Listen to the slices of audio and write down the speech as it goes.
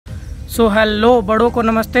So hello, बड़ों को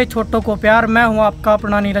नमस्ते, छोटों को प्यार। मैं हूं आपका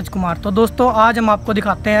अपना नीरज कुमार। तो दोस्तों आज हम आपको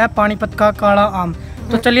दिखाते हैं पानीपत का काला आम।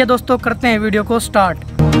 तो चलिए दोस्तों करते हैं वीडियो को स्टार्ट।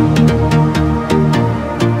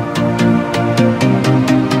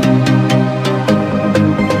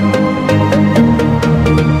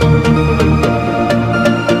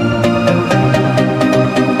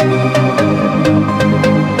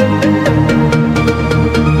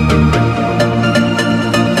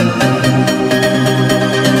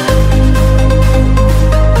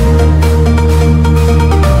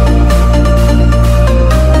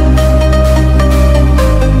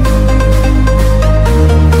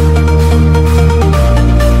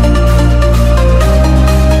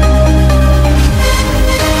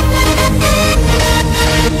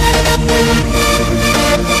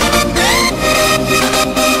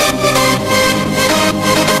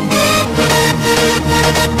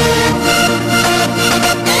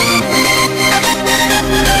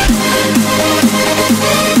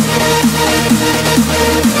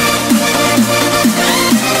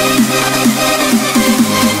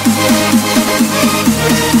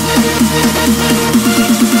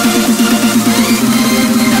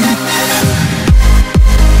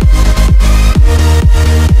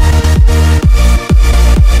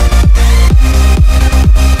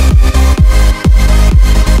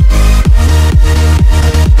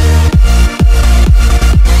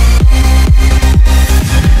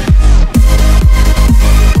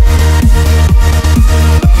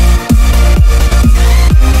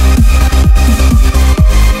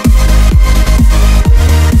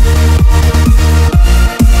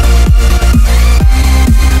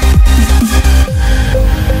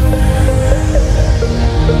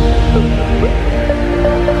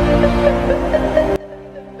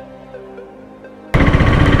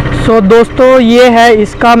 तो दोस्तों ये है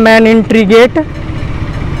इसका मेन एंट्री गेट।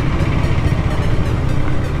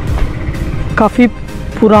 काफ़ी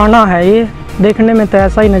पुराना है ये, देखने में तो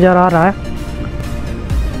ऐसा ही नज़र आ रहा है।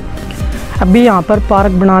 अभी यहाँ पर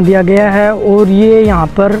पार्क बना दिया गया है और ये यहाँ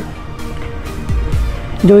पर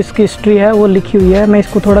जो इसकी हिस्ट्री है वो लिखी हुई है। मैं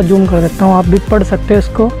इसको थोड़ा जूम कर देता हूँ, आप भी पढ़ सकते हो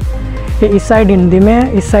इसको। ये इस साइड हिंदी में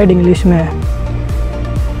है, इस साइड इंग्लिश में है।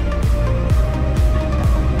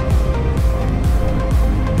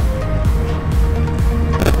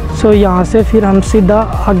 तो यहाँ से फिर हम सीधा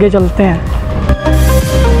आगे चलते हैं।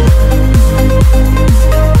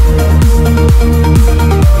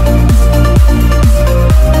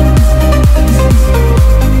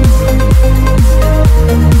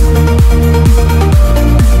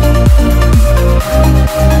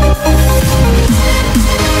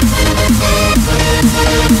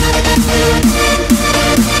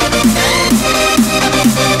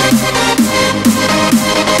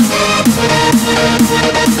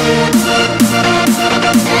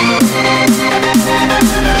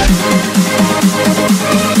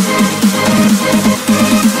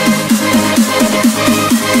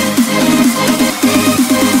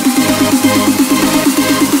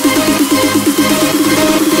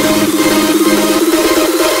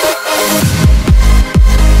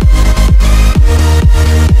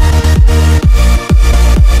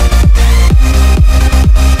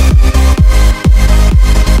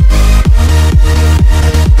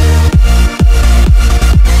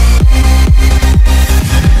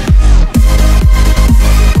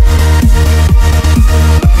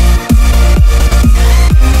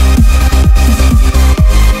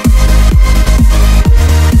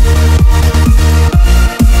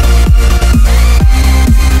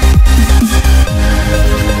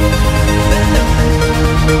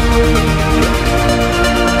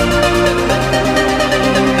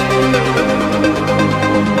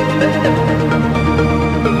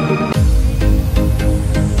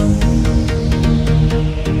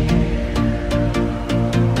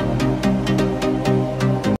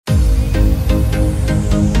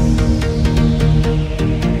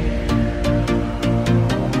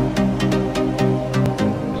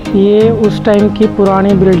 ये उस टाइम की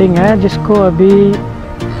पुरानी बिल्डिंग है जिसको अभी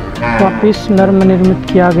वापस नवनिर्मित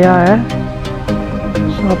किया गया है।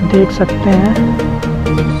 तो आप देख सकते हैं।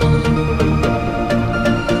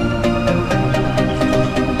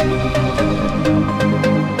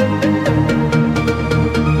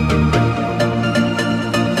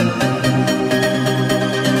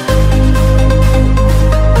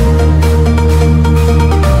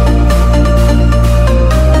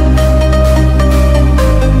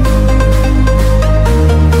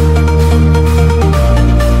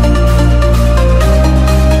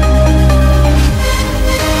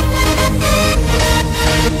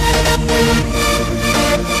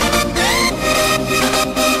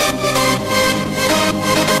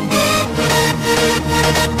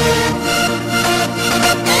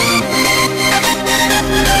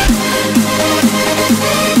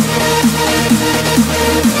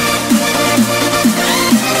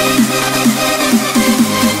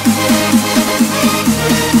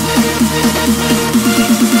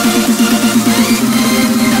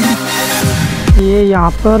 ये यहाँ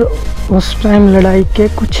पर उस टाइम लड़ाई के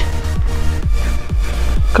कुछ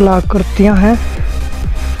कलाकृतियाँ हैं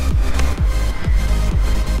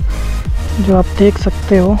जो आप देख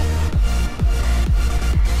सकते हो,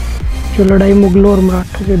 जो लड़ाई मुगलों और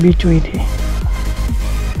मराठों के बीच हुई थी।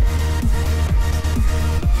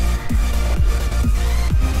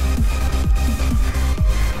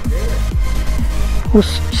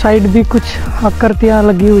 उस साइड भी कुछ आकृतियाँ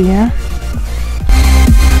लगी हुई हैं।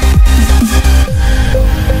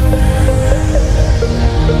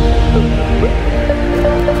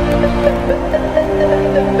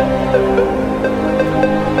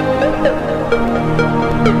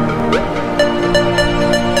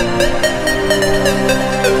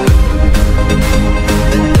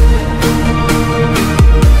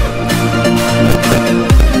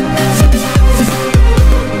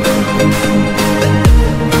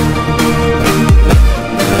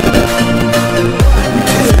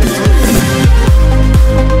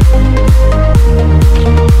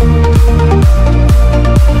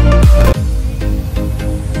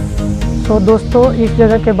 तो दोस्तों, इस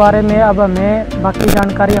जगह के बारे में अब हमें बाकी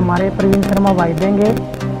जानकारी हमारे प्रवीण शर्मा भाई देंगे।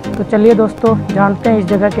 तो चलिए दोस्तों, जानते हैं इस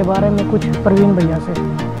जगह के बारे में कुछ प्रवीण भैया से।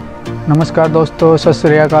 नमस्कार दोस्तों, सत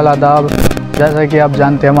श्री अकाल, आदाब। जैसा कि आप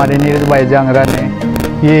जानते हैं, हमारे नीरज भाई जांगरा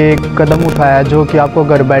ने ये एक कदम उठाया जो कि आपको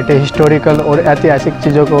घर बैठे हिस्टोरिकल और ऐतिहासिक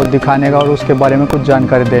चीज़ों को दिखाने का और उसके बारे में कुछ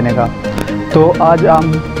जानकारी देने का। तो आज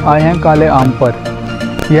हम आए हैं काले आम पर।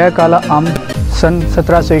 यह काला आम सन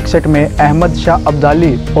 1761 में अहमदश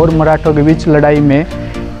अब्दाली और मराठों के बीच लड़ाई में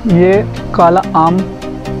ये काला आम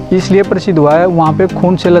इसलिए प्रसिद्ध हुआ है, वहाँ पे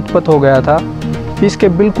खून से लथपथ हो गया था। इसके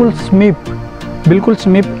बिल्कुल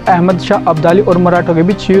समीप अहमदश अब्दाली और मराठों के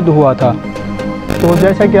बीच युद्ध हुआ था। तो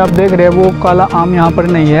जैसा कि आप देख रहे हैं, वो काला आम यहाँ पर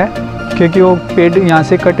नहीं है क्योंकि वो पेड़ यहाँ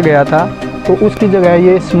से कट गया था, तो उसकी जगह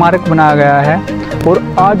ये स्मारक बनाया गया है। और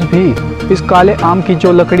आज भी इस काले आम की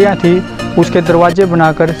जो लकड़ियाँ थी उसके दरवाजे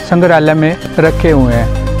बनाकर संग्रहालय में रखे हुए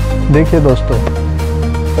हैं। देखिए दोस्तों,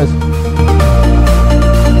 बस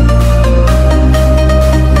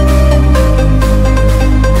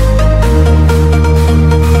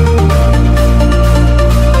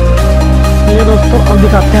ये दोस्तों, अब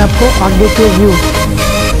दिखाते हैं आपको आगे के व्यू।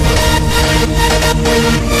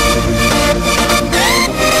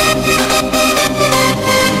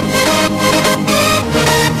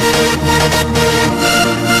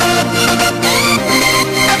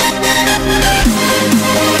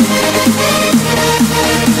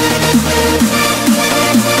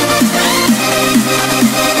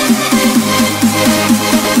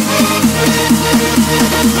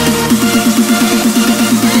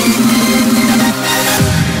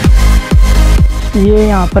 ये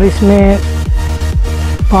यहाँ पर इसमें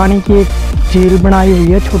पानी की एक झील बनाई हुई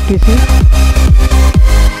है छोटी सी।